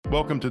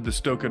Welcome to the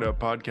Stoke It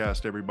Up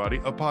podcast, everybody,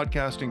 a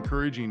podcast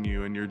encouraging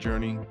you in your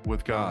journey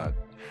with God.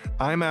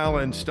 I'm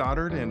Alan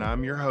Stoddard, and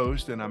I'm your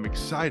host, and I'm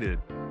excited,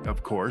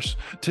 of course,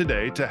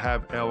 today to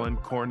have Ellen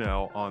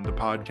Cornell on the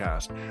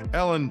podcast.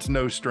 Ellen's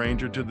no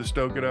stranger to the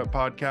Stoke It Up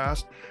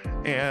podcast,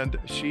 and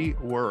she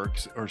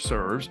works or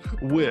serves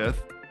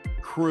with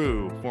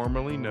Cru,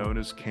 formerly known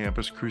as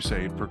Campus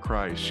Crusade for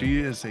Christ. She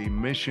is a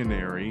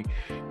missionary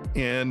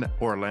in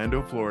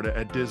Orlando, Florida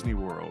at Disney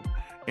World.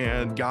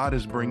 And God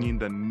is bringing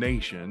the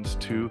nations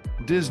to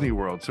Disney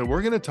World. So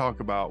we're going to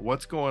talk about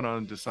what's going on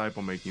in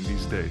disciple making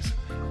these days.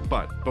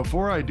 But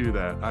before I do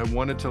that, I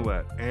wanted to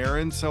let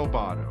Aaron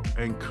Salvato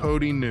and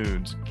Cody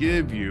Nunes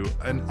give you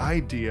an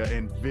idea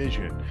and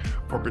vision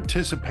for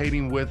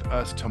participating with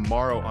us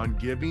tomorrow on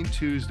Giving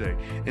Tuesday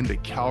in the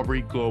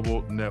Calvary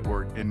Global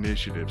Network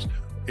initiatives.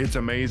 It's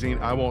amazing.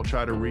 I won't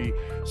try to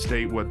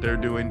restate what they're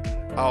doing.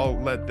 I'll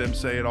let them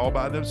say it all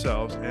by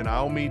themselves, and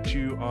I'll meet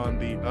you on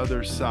the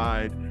other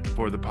side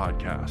for the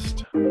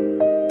podcast.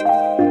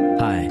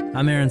 Hi,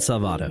 I'm Aaron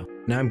Salvato.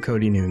 And I'm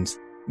Cody Nunes.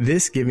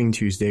 This Giving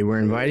Tuesday, we're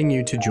inviting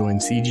you to join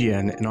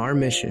CGN in our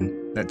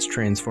mission that's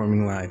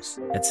transforming lives.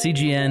 At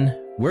CGN,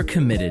 we're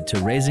committed to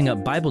raising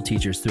up Bible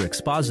teachers through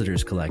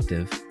Expositors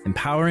Collective,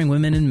 empowering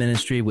women in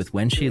ministry with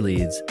When She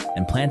Leads,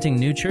 and planting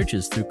new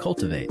churches through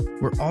Cultivate.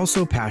 We're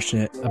also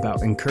passionate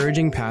about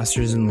encouraging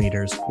pastors and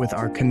leaders with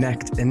our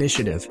Connect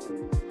initiative,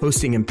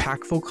 hosting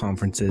impactful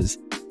conferences,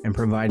 and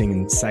providing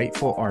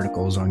insightful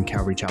articles on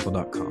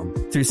calvarychapel.com.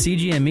 Through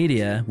CGN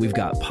Media, we've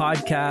got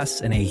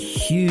podcasts and a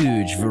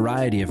huge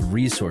variety of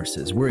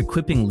resources. We're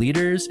equipping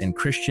leaders and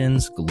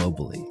Christians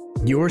globally.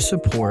 Your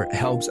support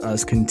helps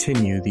us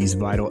continue these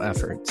vital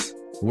efforts.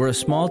 We're a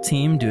small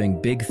team doing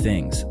big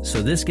things,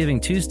 so this Giving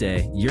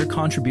Tuesday, your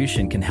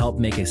contribution can help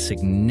make a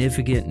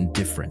significant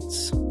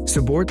difference.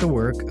 Support the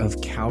work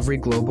of Calvary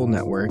Global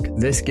Network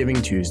this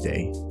Giving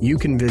Tuesday. You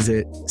can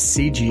visit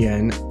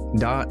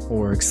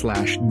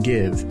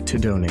cgn.org/give to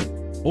donate.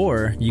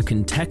 Or you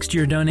can text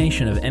your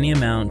donation of any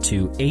amount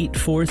to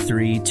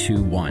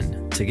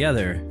 84321.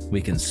 Together, we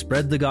can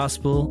spread the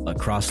gospel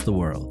across the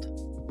world.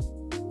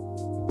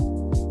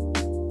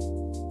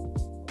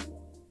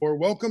 Or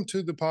welcome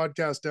to the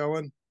podcast,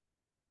 Ellen.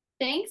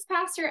 Thanks,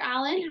 Pastor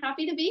Alan.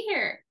 Happy to be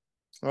here.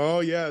 Oh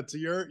yeah,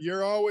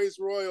 you're always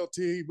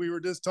royalty. We were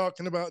just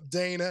talking about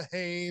Dana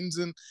Haynes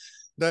and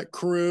that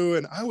crew,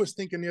 and I was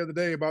thinking the other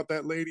day about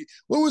that lady.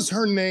 What was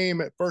her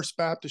name at First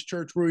Baptist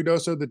Church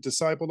Ruidoso that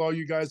discipled all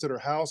you guys at her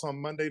house on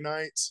Monday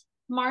nights?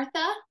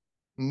 Martha.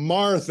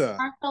 Martha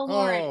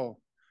Lauren. Oh,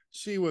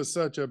 she was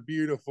such a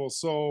beautiful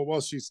soul.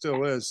 Well, she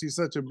still is. She's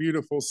such a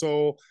beautiful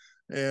soul.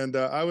 And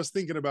I was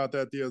thinking about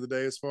that the other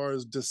day as far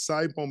as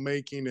disciple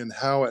making and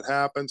how it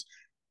happens.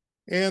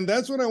 And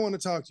that's what I want to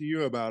talk to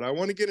you about. I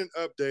want to get an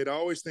update. I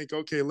always think,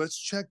 okay, let's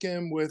check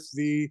in with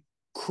the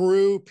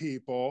crew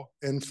people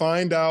and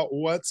find out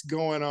what's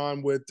going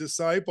on with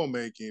disciple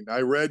making.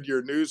 I read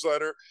your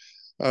newsletter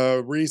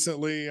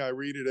recently. I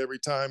read it every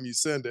time you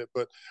send it,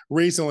 but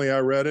recently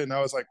I read it and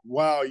I was like,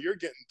 wow, you're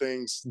getting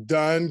things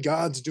done.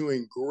 God's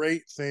doing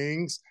great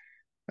things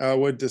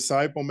with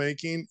disciple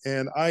making.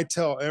 And I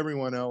tell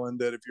everyone, Ellen,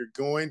 that if you're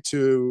going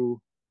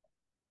to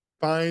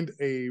find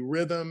a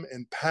rhythm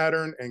and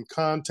pattern and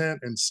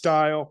content and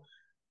style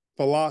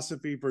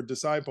philosophy for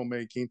disciple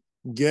making,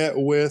 get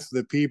with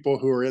the people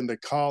who are in the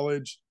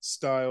college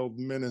styled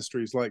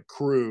ministries like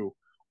Cru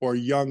or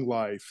Young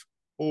Life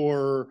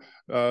or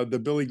the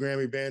Billy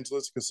Graham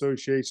Evangelistic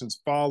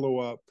Association's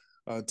follow-up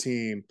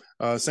team.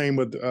 Same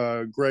with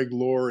Greg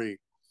Laurie.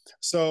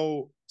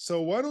 So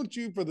why don't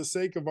you, for the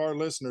sake of our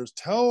listeners,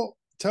 tell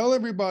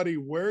everybody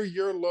where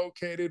you're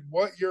located,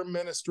 what your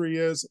ministry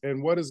is,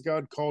 and what has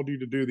God called you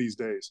to do these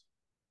days?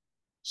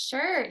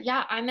 Sure.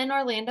 Yeah, I'm in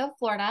Orlando,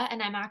 Florida,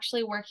 and I'm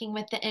actually working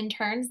with the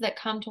interns that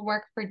come to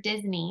work for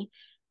Disney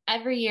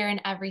every year and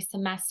every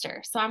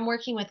semester. So I'm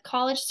working with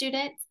college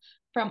students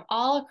from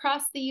all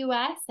across the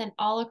U.S. and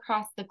all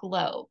across the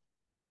globe.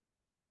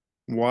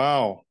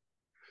 Wow.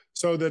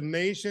 So the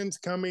nation's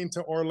coming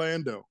to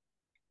Orlando.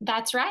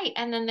 That's right.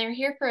 And then they're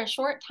here for a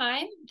short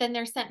time. Then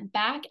they're sent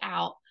back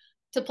out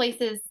to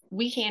places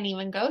we can't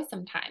even go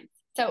sometimes.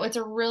 So it's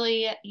a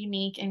really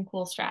unique and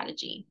cool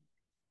strategy.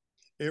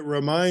 It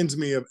reminds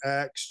me of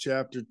Acts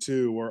chapter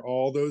 2, where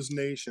all those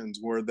nations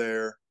were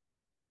there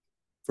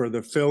for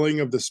the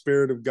filling of the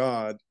Spirit of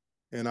God.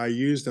 And I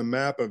used a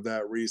map of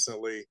that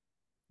recently,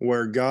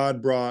 where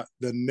God brought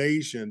the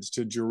nations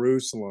to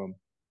Jerusalem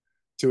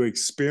to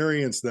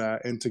experience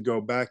that and to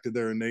go back to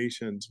their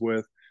nations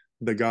with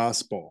the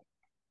gospel.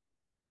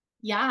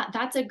 Yeah,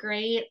 that's a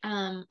great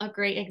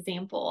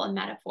example and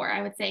metaphor.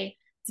 I would say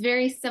it's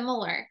very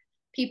similar.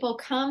 People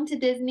come to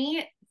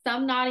Disney,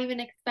 some not even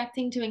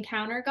expecting to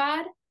encounter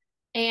God,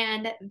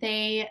 and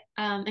they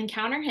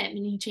encounter him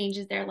and he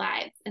changes their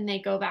lives and they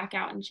go back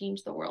out and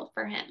change the world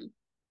for him.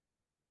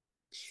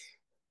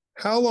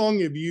 How long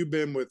have you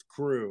been with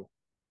Cru?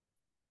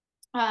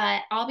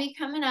 I'll be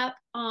coming up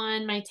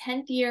on my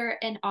 10th year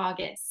in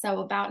August,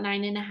 so about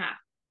 9.5.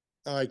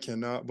 I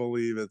cannot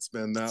believe it's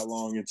been that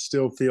long. It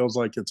still feels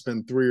like it's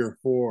been 3 or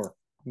 4.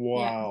 Yeah,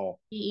 Wow.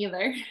 me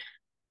either.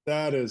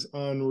 That is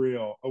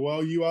unreal.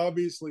 Well, you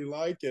obviously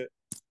like it.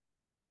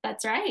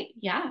 That's right.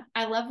 Yeah.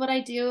 I love what I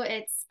do.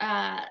 It's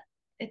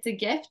a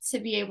gift to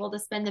be able to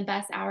spend the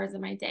best hours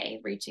of my day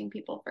reaching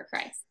people for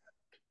Christ.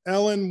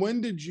 Ellen,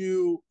 when did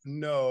you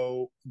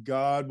know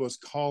God was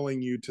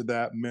calling you to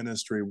that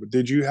ministry?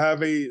 Did you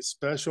have a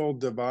special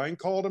divine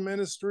call to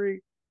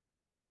ministry?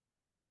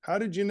 How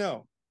did you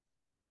know?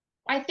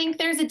 I think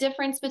there's a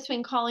difference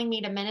between calling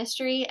me to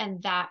ministry and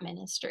that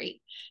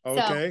ministry. So,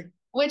 Okay.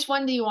 which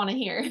one do you want to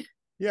hear?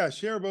 Yeah,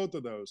 share both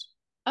of those.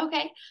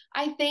 Okay.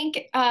 I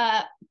think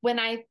when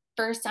I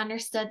first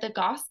understood the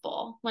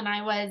gospel, when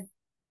I was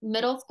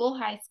middle school,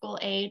 high school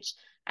age,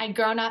 I'd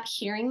grown up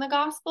hearing the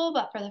gospel,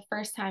 but for the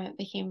first time, it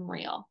became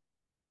real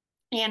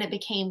and it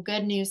became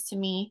good news to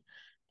me.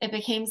 It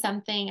became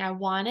something I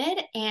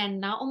wanted.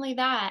 And not only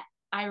that,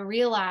 I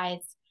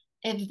realized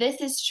if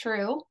this is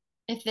true,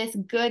 if this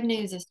good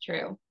news is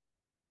true,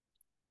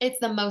 it's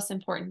the most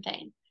important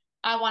thing.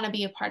 I want to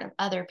be a part of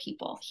other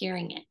people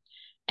hearing it.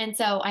 And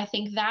so I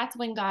think that's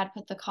when God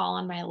put the call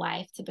on my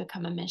life to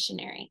become a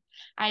missionary.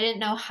 I didn't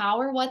know how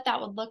or what that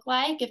would look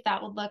like, if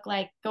that would look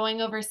like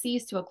going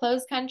overseas to a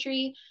closed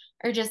country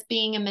or just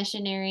being a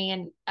missionary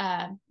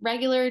and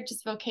regular,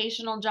 just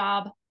vocational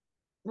job,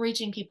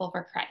 reaching people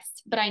for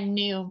Christ. But I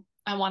knew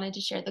I wanted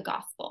to share the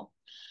gospel.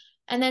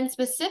 And then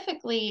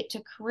specifically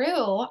to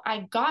Cru,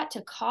 I got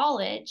to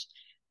college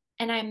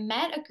and I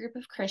met a group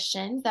of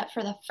Christians that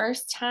for the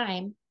first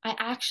time, I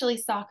actually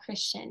saw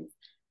Christians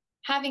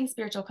having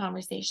spiritual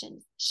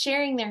conversations,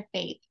 sharing their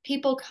faith,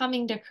 people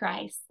coming to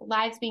Christ,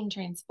 lives being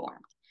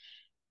transformed.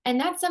 And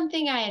that's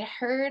something I had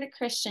heard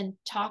Christians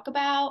talk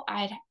about.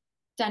 I'd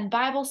done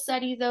Bible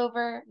studies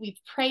over, we've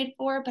prayed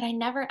for, but I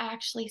never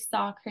actually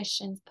saw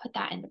Christians put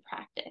that into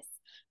practice.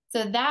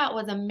 So that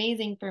was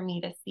amazing for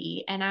me to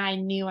see. And I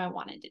knew I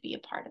wanted to be a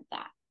part of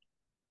that.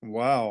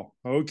 Wow.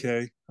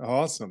 Okay.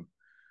 Awesome.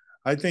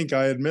 I think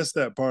I had missed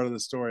that part of the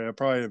story. I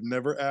probably have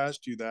never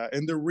asked you that.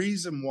 And the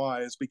reason why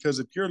is because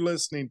if you're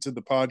listening to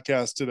the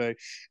podcast today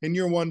and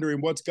you're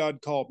wondering what's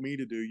God called me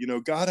to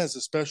do, God has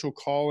a special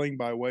calling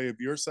by way of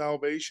your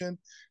salvation.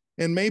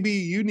 And maybe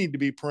you need to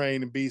be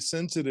praying and be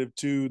sensitive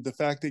to the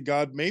fact that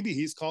God, maybe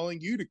He's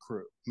calling you to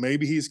Cru.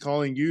 Maybe He's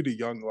calling you to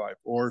Young Life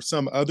or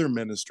some other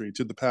ministry,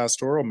 to the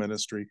pastoral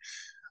ministry.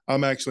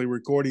 I'm actually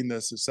recording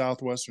this at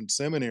Southwestern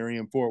Seminary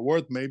in Fort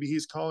Worth. Maybe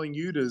He's calling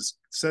you to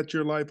set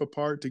your life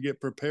apart to get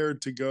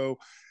prepared to go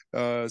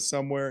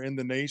somewhere in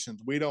the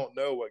nations. We don't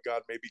know what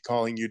God may be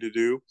calling you to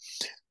do,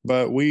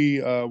 but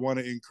we want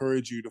to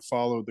encourage you to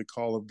follow the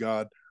call of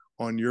God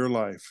on your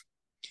life.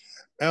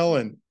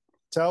 Ellen,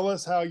 tell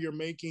us how you're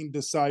making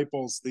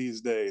disciples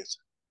these days.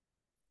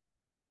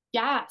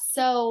 Yeah.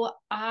 So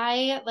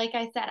like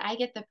I said, I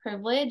get the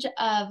privilege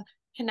of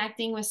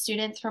connecting with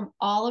students from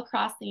all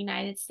across the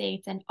United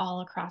States and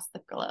all across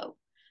the globe.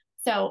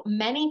 So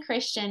many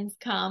Christians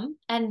come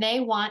and they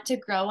want to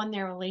grow in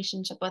their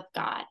relationship with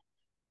God.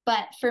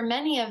 But for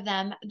many of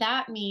them,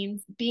 that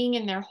means being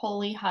in their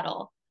holy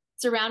huddle,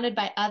 surrounded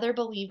by other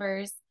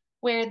believers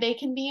where they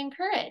can be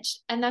encouraged.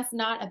 And that's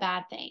not a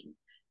bad thing.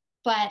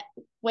 But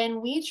when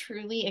we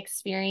truly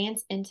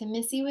experience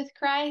intimacy with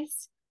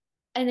Christ,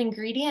 an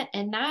ingredient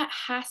in that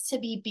has to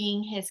be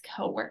being His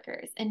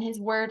coworkers. In His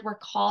word, we're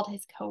called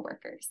His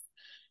coworkers.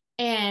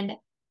 And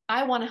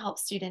I want to help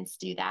students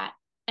do that.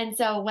 And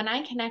so when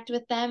I connect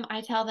with them, I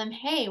tell them,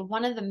 hey,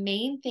 one of the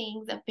main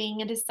things of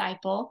being a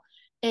disciple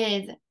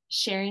is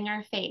sharing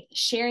our faith,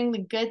 sharing the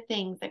good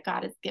things that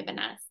God has given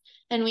us.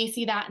 And we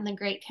see that in the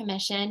Great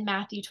Commission,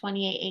 Matthew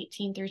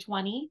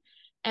 28:18-20.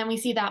 And we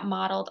see that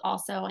modeled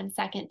also in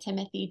 2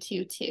 Timothy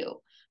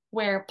 2:2,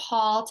 where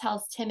Paul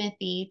tells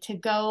Timothy to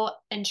go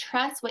and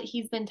trust what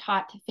he's been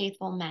taught to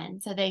faithful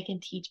men so they can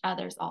teach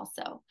others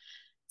also.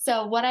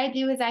 So what I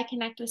do is I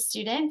connect with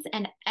students,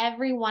 and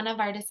every one of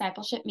our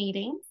discipleship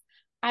meetings,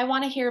 I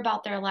want to hear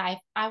about their life.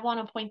 I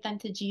want to point them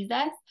to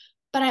Jesus,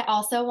 but I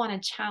also want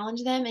to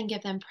challenge them and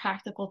give them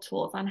practical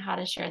tools on how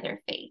to share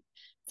their faith.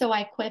 So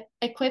I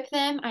equip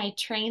them, I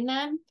train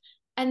them,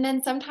 and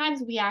then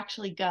sometimes we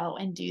actually go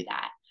and do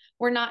that.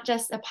 We're not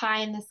just a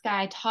pie in the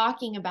sky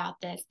talking about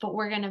this, but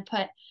we're going to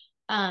put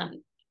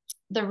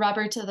the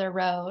rubber to the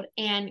road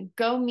and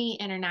go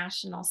meet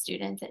international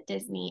students at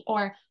Disney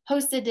or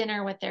host a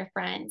dinner with their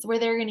friends where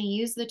they're going to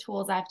use the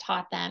tools I've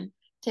taught them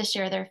to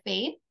share their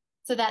faith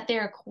so that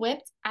they're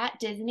equipped at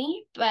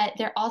Disney, but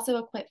they're also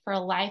equipped for a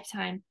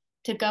lifetime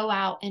to go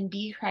out and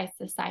be Christ's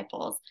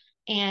disciples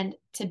and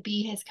to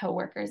be His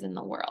coworkers in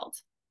the world.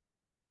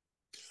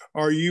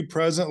 Are you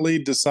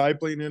presently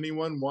discipling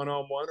anyone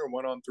one-on-one or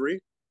one-on-three?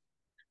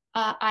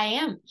 I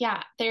am.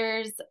 Yeah.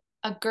 There's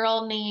a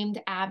girl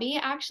named Abby,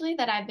 actually,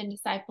 that I've been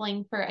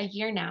discipling for a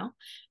year now.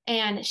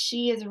 And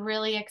she is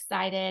really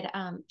excited.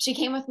 She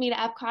came with me to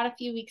Epcot a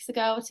few weeks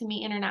ago to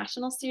meet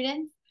international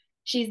students.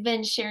 She's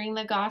been sharing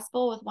the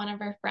gospel with one of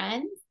her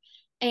friends.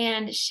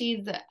 And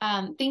she's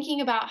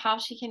thinking about how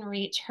she can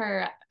reach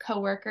her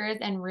coworkers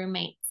and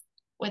roommates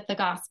with the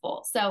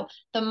gospel. So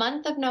the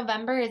month of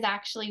November is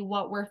actually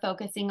what we're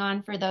focusing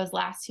on for those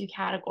last two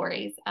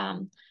categories.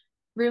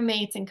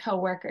 roommates and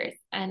coworkers.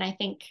 And I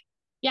think,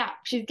 yeah,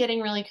 she's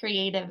getting really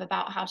creative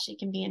about how she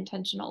can be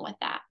intentional with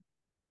that.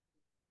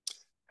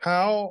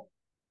 How,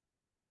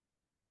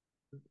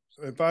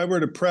 if I were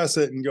to press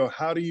it and go,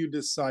 how do you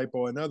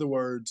disciple? In other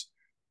words,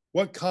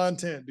 what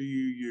content do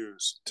you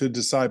use to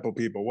disciple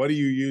people? What are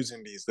you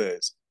using these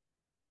days?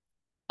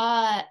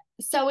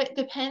 So it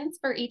depends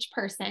for each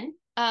person,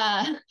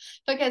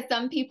 because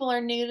some people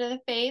are new to the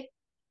faith,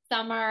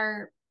 some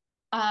are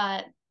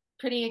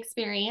pretty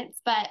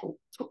experienced, but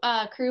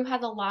Cru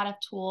has a lot of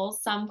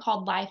tools, some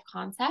called life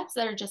concepts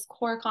that are just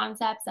core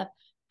concepts of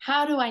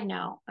how do I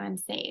know I'm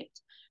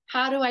saved?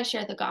 How do I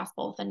share the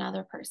gospel with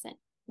another person?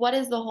 What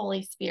is the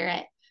Holy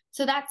Spirit?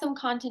 So that's some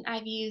content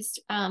I've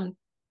used.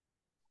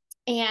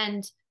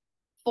 And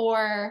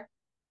for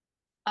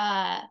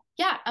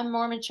a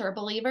more mature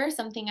believer,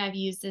 something I've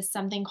used is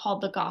something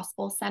called the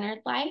gospel-centered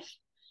life.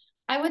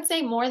 I would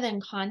say more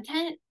than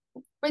content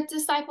with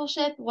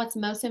discipleship, what's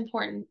most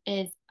important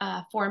is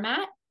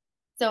format.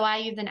 So I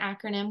use an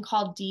acronym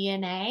called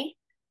DNA.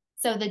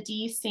 So the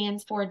D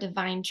stands for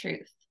divine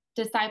truth.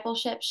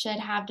 Discipleship should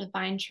have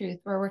divine truth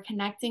where we're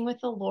connecting with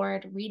the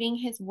Lord, reading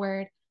his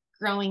word,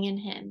 growing in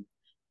him.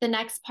 The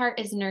next part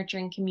is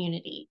nurturing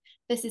community.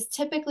 This is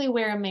typically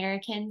where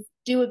Americans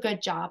do a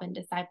good job in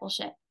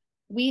discipleship.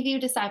 We view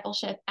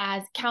discipleship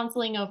as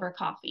counseling over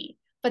coffee,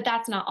 but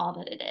that's not all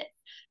that it is.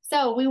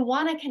 So we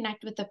want to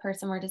connect with the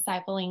person we're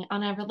discipling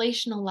on a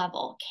relational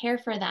level, care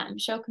for them,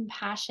 show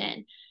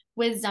compassion,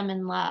 wisdom,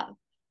 and love.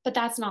 But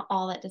that's not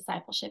all that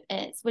discipleship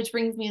is, which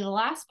brings me to the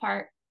last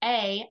part,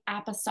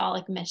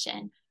 apostolic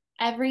mission.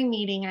 Every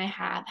meeting I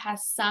have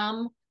has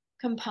some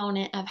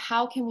component of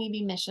how can we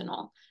be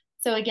missional.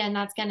 So again,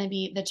 that's going to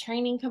be the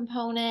training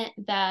component,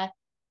 the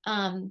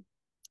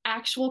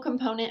actual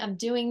component of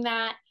doing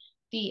that,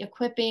 the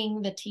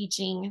equipping, the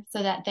teaching,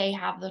 so that they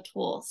have the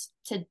tools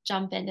to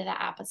jump into the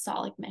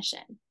apostolic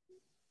mission.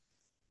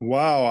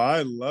 Wow,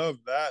 I love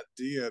that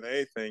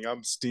DNA thing.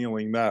 I'm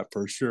stealing that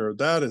for sure.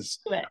 That is,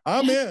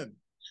 I'm in.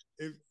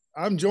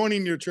 I'm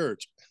joining your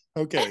church.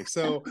 Okay,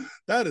 so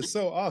that is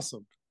so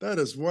awesome. That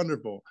is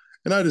wonderful.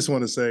 And I just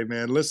want to say,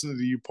 man, listening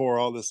to you pour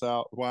all this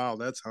out, wow,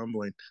 that's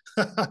humbling.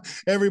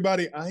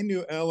 Everybody, I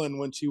knew Ellen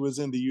when she was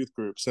in the youth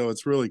group, so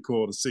it's really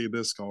cool to see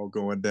this all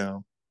going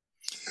down.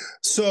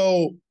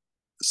 So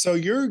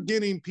you're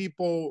getting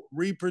people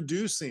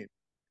reproducing.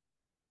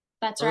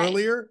 That's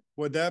earlier. Right.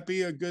 Would that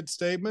be a good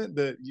statement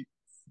that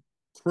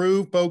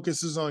Cru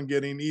focuses on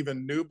getting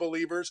even new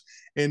believers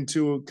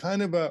into a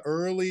kind of a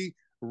early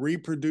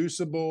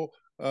reproducible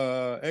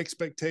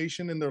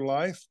expectation in their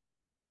life?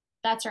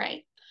 That's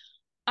right.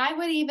 I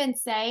would even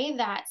say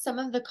that some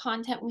of the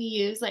content we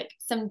use, like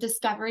some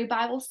discovery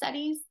Bible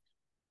studies,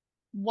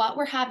 what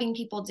we're having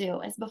people do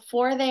is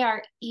before they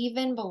are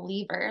even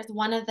believers,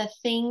 one of the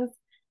things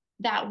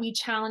that we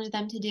challenge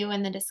them to do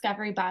in the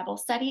discovery Bible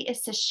study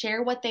is to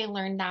share what they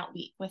learned that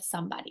week with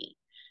somebody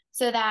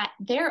so that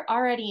they're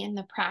already in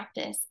the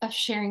practice of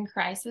sharing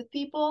Christ with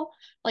people,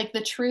 like the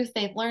truth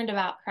they've learned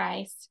about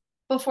Christ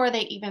before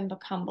they even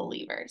become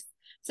believers.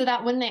 So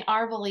that when they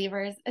are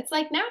believers, it's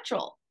like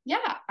natural.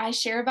 Yeah, I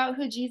share about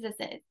who Jesus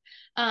is.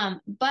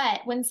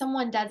 But when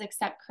someone does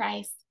accept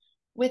Christ,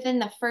 within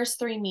the first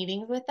 3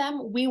 meetings with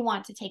them, we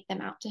want to take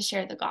them out to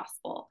share the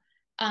gospel.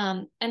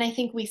 And I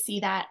think we see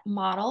that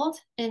modeled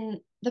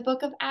in the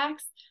book of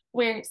Acts,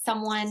 where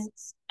someone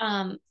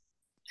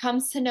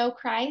comes to know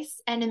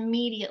Christ and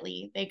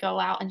immediately they go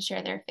out and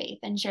share their faith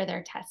and share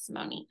their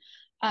testimony.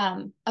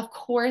 Of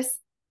course,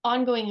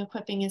 ongoing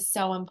equipping is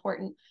so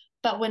important,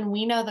 but when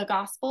we know the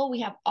gospel, we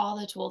have all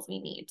the tools we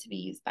need to be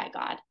used by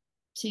God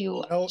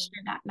to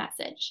share that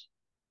message.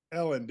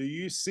 Ellen, do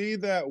you see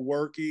that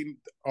working?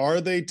 Are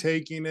they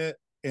taking it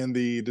in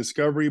the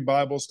Discovery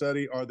Bible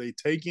study? Are they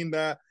taking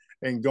that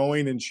and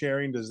going and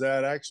sharing? Does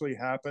that actually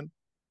happen?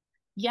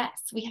 Yes,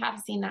 we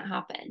have seen that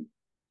happen.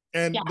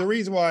 And the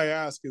reason why I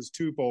ask is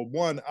twofold.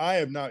 One, I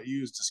have not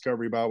used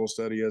Discovery Bible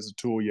Study as a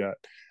tool yet,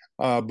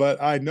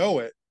 but I know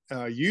it.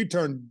 You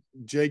turned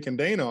Jake and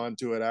Dana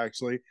onto it,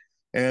 actually,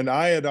 and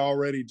I had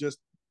already just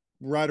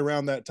right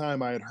around that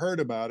time I had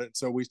heard about it,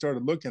 so we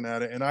started looking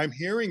at it, and I'm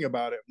hearing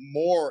about it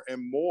more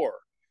and more.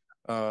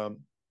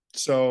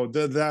 So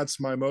that's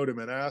my motive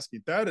in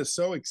asking. That is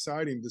so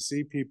exciting to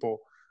see people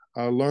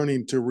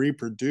learning to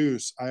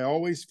reproduce. I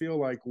always feel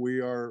like we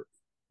are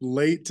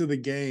late to the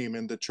game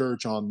in the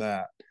church on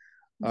that.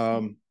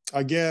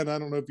 Again, I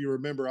don't know if you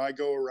remember, I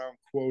go around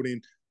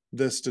quoting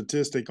this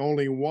statistic.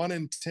 Only 1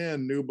 in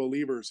 10 new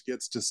believers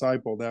gets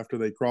discipled after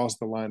they cross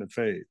the line of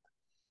faith.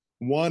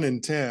 1 in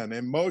 10.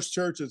 And most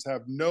churches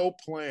have no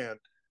plan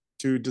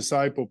to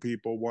disciple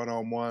people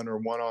one-on-one or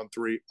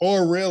one-on-3,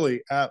 or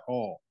really at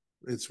all.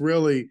 It's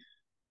really,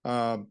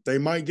 they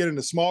might get in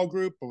a small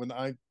group, but when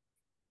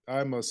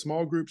I'm a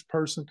small groups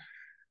person,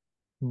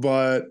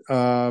 but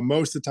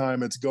most of the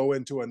time it's go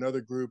into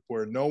another group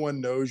where no one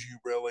knows you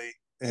really,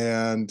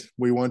 and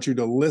we want you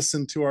to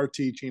listen to our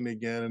teaching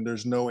again, and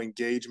there's no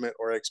engagement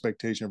or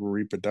expectation of a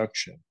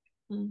reproduction.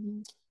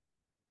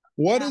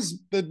 What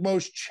is the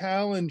most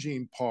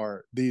challenging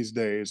part these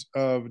days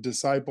of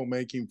disciple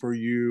making for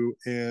you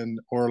in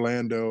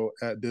Orlando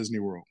at Disney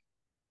World?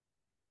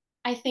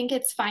 I think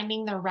it's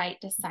finding the right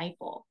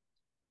disciple.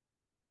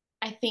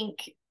 I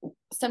think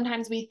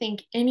sometimes we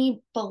think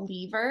any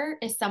believer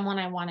is someone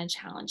I want to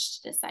challenge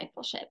to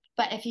discipleship.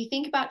 But if you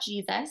think about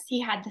Jesus,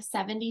 he had the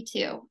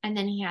 72 and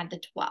then he had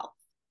the 12.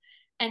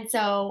 And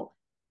so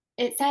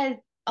it says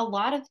a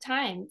lot of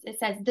times, it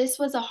says this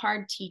was a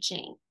hard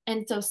teaching.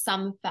 And so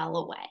some fell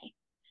away.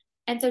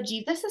 And so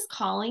Jesus is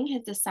calling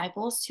his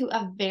disciples to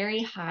a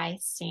very high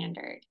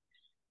standard.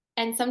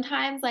 And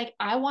sometimes, like,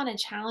 I want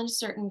to challenge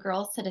certain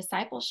girls to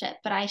discipleship,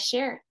 but I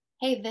share,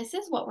 hey, this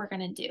is what we're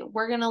going to do.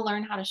 We're going to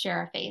learn how to share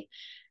our faith.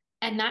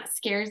 And that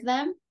scares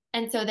them.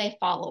 And so they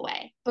fall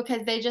away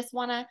because they just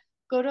want to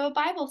go to a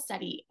Bible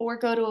study or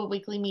go to a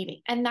weekly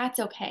meeting. And that's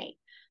okay.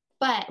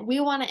 But we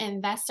want to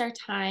invest our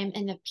time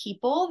in the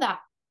people that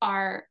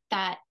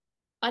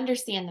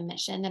understand the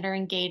mission, that are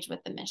engaged with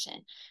the mission.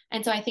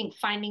 And so I think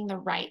finding the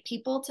right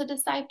people to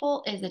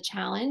disciple is a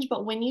challenge.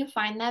 But when you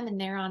find them and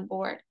they're on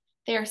board,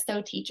 they are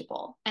so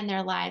teachable and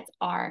their lives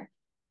are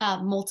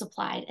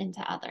multiplied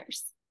into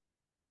others.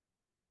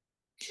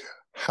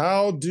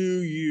 How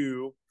do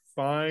you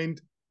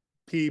find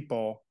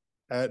people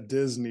at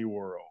Disney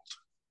World?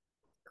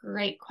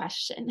 Great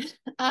question.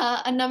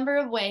 A number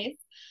of ways.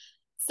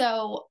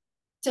 So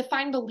to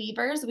find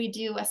believers, we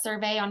do a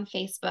survey on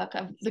Facebook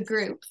of the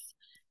groups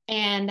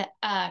and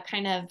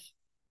kind of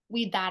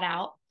weed that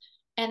out.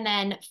 And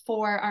then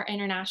for our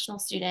international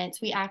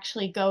students, we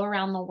actually go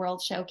around the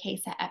World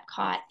Showcase at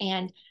Epcot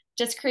and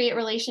just create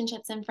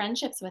relationships and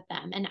friendships with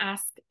them and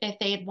ask if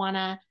they'd want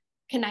to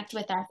connect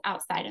with us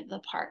outside of the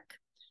park.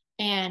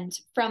 And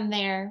from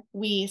there,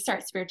 we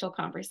start spiritual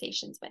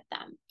conversations with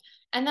them.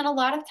 And then a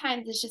lot of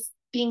times it's just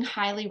being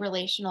highly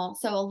relational.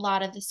 So a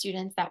lot of the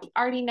students that we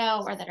already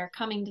know or that are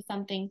coming to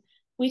something,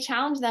 we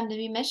challenge them to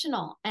be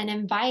missional and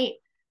invite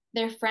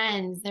their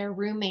friends, their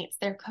roommates,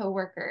 their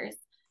coworkers.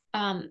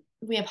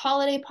 We have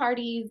holiday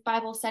parties,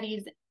 Bible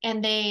studies,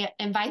 and they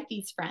invite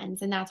these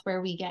friends, and that's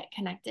where we get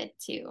connected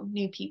to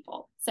new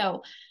people.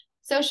 So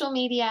social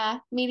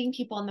media, meeting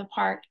people in the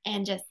park,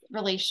 and just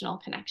relational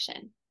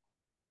connection.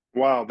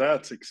 Wow,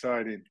 that's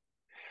exciting.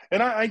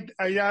 And I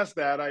asked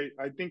that. I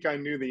think I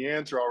knew the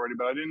answer already,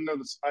 but I didn't know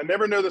this. I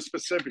never know the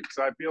specifics.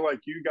 I feel like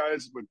you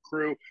guys with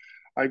Cru,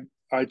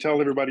 I tell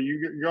everybody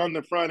you're on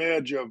the front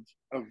edge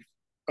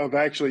of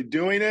actually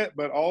doing it,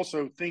 but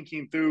also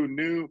thinking through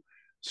new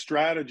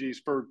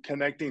strategies for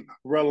connecting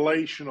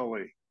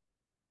relationally.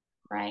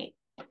 Right.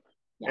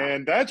 Yeah.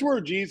 And that's where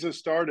Jesus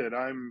started.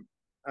 I'm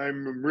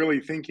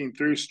really thinking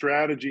through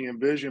strategy and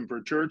vision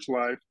for church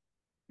life,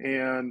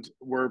 and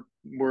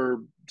we're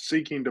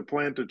seeking to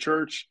plant a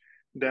church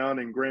down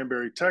in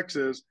Granbury,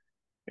 Texas.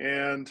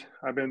 And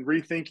I've been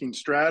rethinking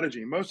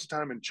strategy. Most of the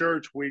time in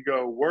church, we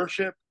go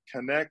worship,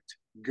 connect,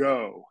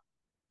 go.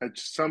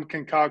 It's some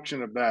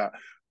concoction of that.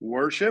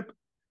 Worship,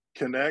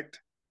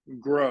 connect,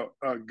 grow,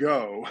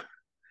 go.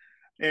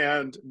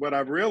 And what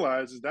I've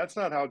realized is that's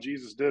not how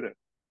Jesus did it.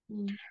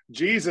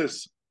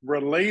 Jesus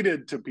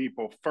related to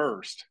people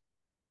first.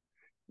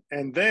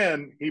 And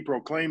then he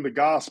proclaimed the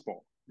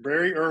gospel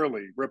very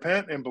early.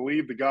 Repent and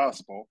believe the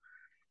gospel.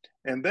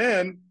 And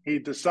then he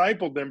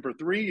discipled them for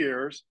 3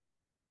 years.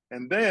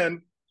 And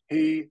then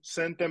he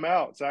sent them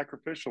out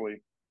sacrificially.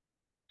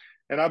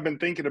 And I've been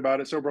thinking about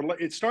it. So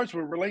it starts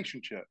with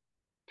relationship.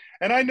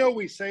 And I know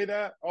we say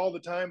that all the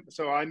time.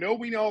 So I know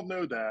we all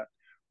know that.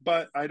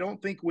 But I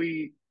don't think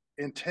we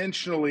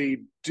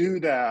intentionally do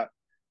that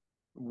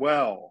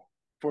well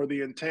for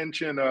the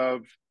intention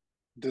of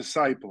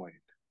discipling.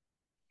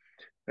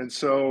 And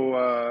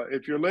so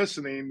if you're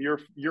listening,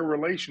 your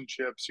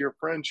relationships, your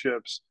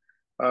friendships,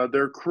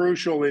 they're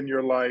crucial in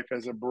your life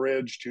as a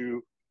bridge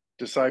to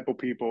disciple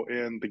people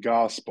in the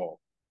gospel.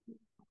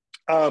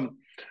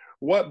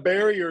 What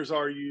barriers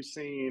are you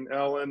seeing,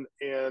 Ellen,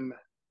 in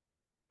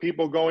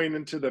people going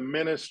into the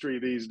ministry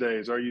these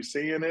days? Are you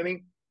seeing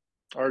any?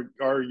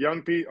 Are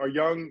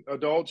young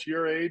adults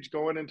your age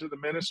going into the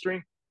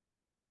ministry?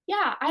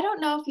 Yeah, I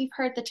don't know if you've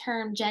heard the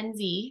term Gen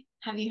Z.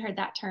 Have you heard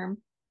that term?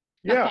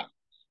 Yeah. Okay.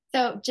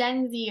 So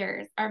Gen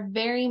Zers are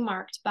very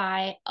marked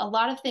by a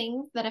lot of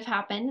things that have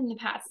happened in the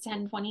past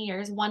 10, 20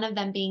 years, one of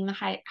them being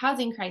the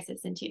housing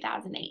crisis in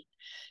 2008.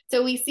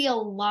 So we see a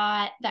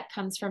lot that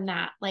comes from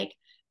that, like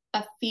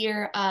a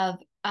fear of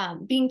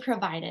being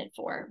provided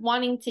for,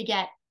 wanting to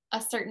get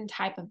a certain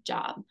type of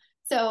job.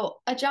 So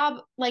a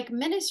job like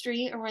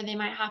ministry, or where they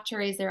might have to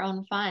raise their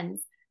own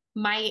funds,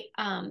 might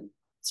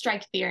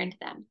strike fear into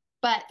them.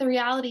 But the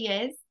reality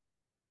is,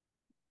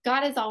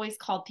 God has always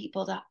called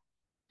people to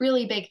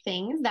really big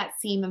things that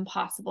seem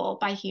impossible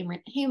by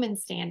human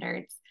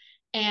standards.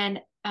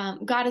 And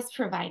God is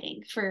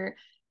providing for,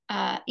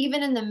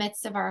 even in the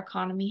midst of our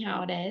economy,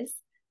 how it is,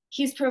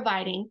 he's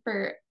providing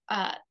for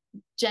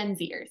Gen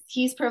Zers.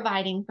 He's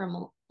providing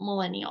for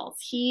millennials.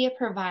 He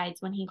provides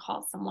when he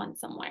calls someone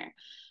somewhere.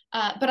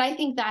 But I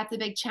think that's a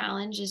big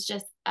challenge, is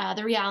just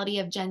the reality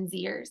of Gen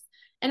Zers.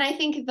 And I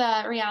think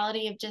the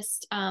reality of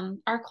just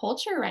our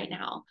culture right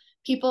now.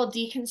 people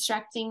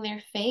deconstructing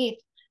their faith,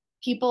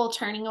 people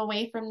turning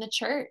away from the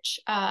church.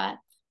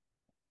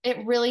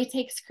 It really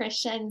takes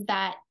Christians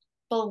that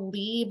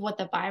believe what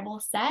the Bible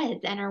says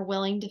and are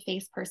willing to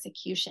face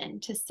persecution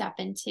to step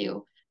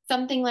into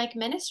something like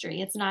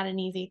ministry. It's not an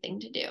easy thing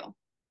to do.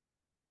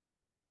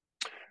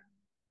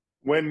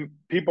 When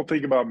people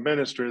think about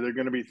ministry, they're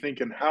going to be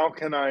thinking, how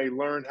can I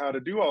learn how to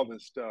do all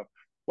this stuff?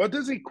 What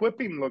does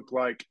equipping look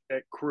like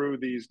at Cru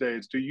these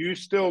days? Do you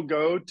still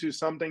go to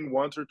something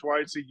once or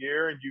twice a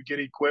year and you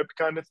get equipped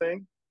kind of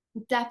thing?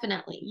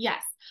 Definitely,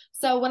 yes.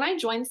 So when I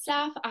joined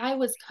staff, I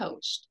was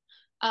coached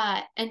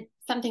and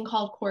something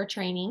called core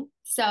training.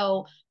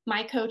 So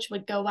my coach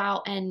would go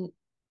out and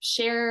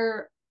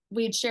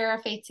we'd share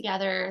our faith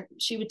together.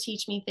 She would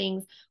teach me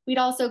things. We'd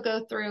also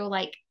go through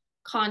like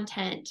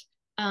content.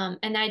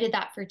 And I did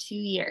that for 2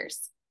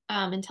 years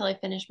until I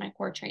finished my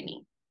core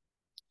training.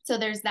 So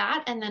there's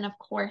that. And then, of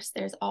course,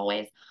 there's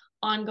always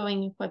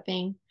ongoing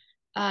equipping.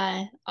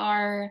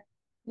 Our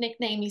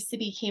nickname used to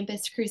be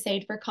Campus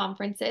Crusade for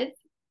conferences,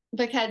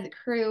 because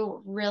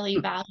Cru really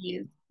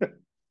values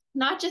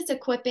not just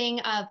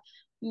equipping of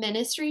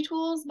ministry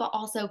tools, but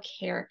also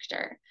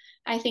character.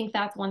 I think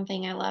that's one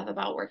thing I love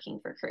about working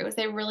for Cru is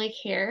they really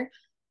care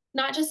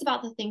not just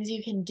about the things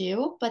you can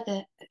do, but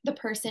the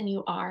person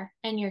you are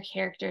and your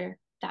character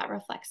that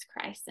reflects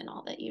Christ in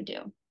all that you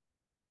do.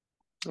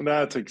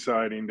 That's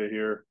exciting to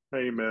hear.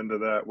 Amen to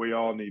that. We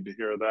all need to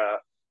hear that.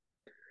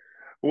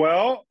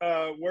 Well,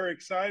 we're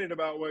excited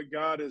about what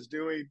God is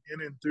doing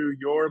in and through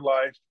your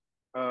life.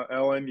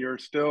 Ellen, you're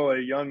still a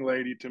young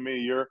lady to me.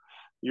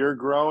 You're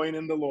growing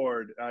in the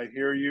Lord. I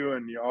hear you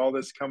and all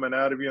this coming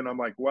out of you. And I'm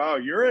like, wow,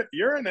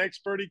 you're an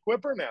expert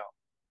equipper now,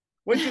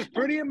 which is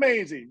pretty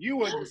amazing. You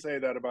wouldn't say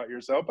that about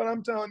yourself, but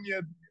I'm telling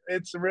you,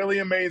 it's really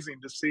amazing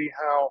to see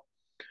how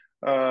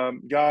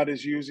God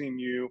is using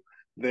you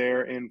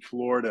there in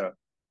Florida.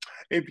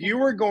 If you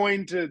were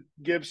going to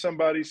give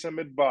somebody some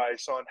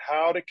advice on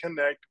how to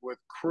connect with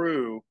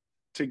Cru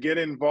to get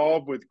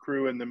involved with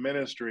Cru in the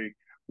ministry,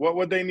 what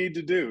would they need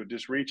to do?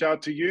 Just reach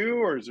out to you,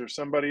 or is there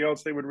somebody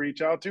else they would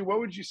reach out to? What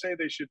would you say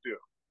they should do?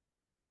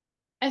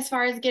 As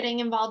far as getting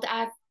involved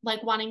as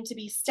like wanting to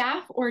be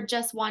staff or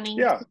just wanting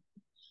to,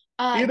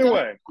 either go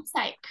way. To the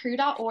website,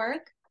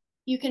 cru.org.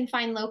 You can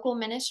find local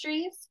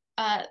ministries.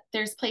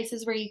 There's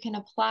places where you can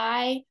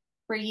apply,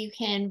 where you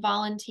can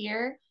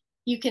volunteer.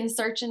 You can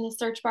search in the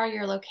search bar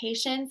your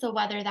location. So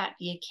whether that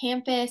be a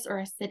campus or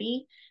a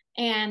city,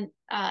 and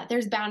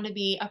there's bound to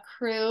be a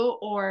Cru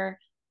or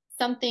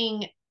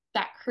something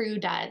that Cru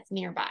does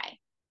nearby.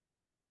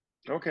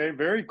 Okay,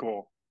 very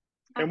cool.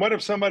 And what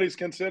if somebody's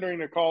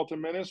considering a call to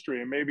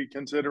ministry and maybe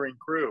considering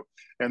Cru,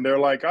 and they're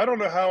like, I don't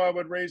know how I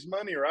would raise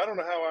money, or I don't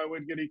know how I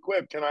would get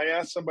equipped. Can I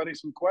ask somebody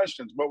some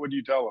questions? What would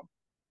you tell them?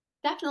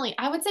 Definitely.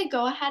 I would say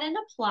go ahead and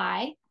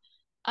apply,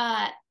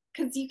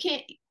 because you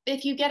can't,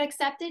 if you get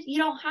accepted, you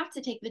don't have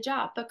to take the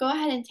job, but go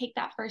ahead and take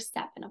that first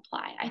step and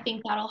apply. I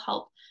think that'll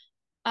help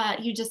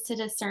you just to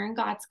discern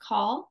God's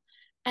call.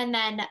 And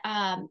then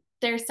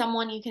there's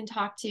someone you can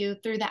talk to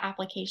through the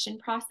application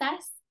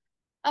process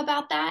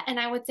about that. And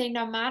I would say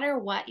no matter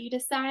what you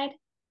decide,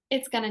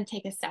 it's going to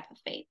take a step of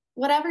faith.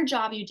 Whatever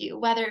job you do,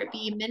 whether it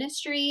be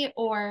ministry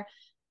or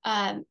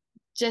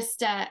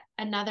just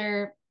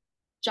another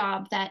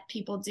job that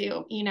people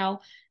do,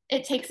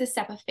 it takes a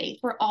step of faith.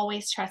 We're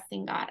always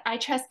trusting God. I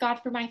trust God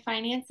for my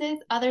finances.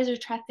 Others are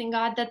trusting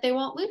God that they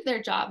won't lose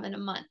their job in a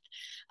month.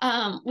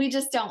 We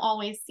just don't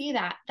always see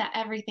that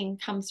everything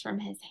comes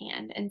from his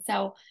hand. And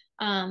so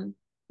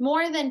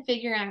more than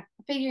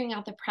figuring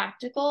out the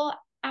practical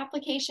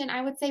application,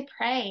 I would say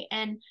pray.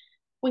 And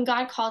when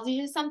God calls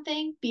you to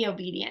something, be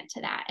obedient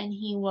to that, and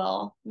he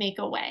will make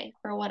a way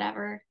for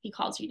whatever he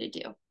calls you to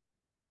do.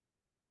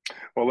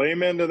 Well,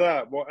 amen to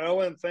that. Well,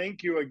 Ellen,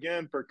 thank you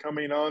again for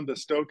coming on the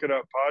Stoke It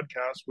Up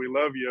podcast. We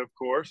love you, of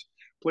course.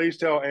 Please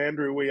tell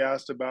Andrew we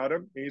asked about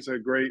him. He's a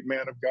great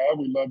man of God.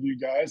 We love you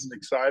guys and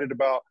excited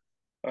about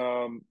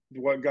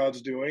what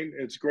God's doing.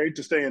 It's great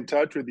to stay in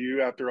touch with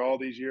you after all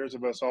these years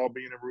of us all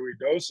being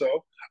in Ruidoso.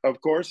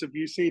 Of course, if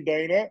you see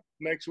Dana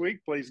next week,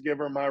 please give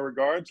her my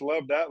regards.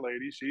 Love that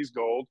lady. She's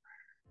gold.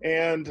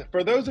 And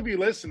for those of you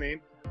listening,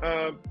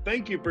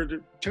 thank you for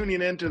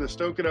tuning in to the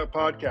Stoke It Up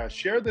podcast.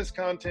 Share this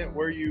content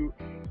where you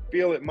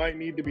feel it might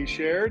need to be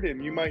shared,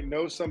 and you might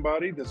know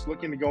somebody that's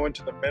looking to go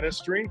into the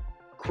ministry.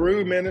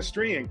 Cru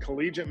ministry and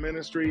collegiate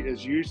ministry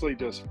is usually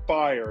just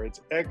fire. It's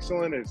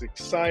excellent. It's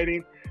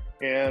exciting.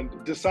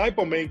 And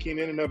disciple making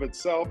in and of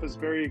itself is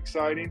very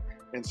exciting.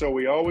 And so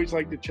we always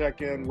like to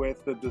check in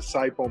with the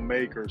disciple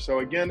maker. So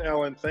again,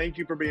 Ellen, thank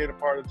you for being a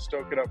part of the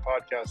Stoke It Up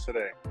podcast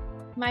today.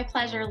 My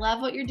pleasure.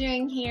 Love what you're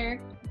doing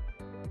here.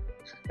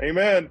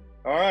 Amen.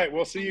 All right.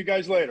 We'll see you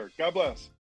guys later. God bless.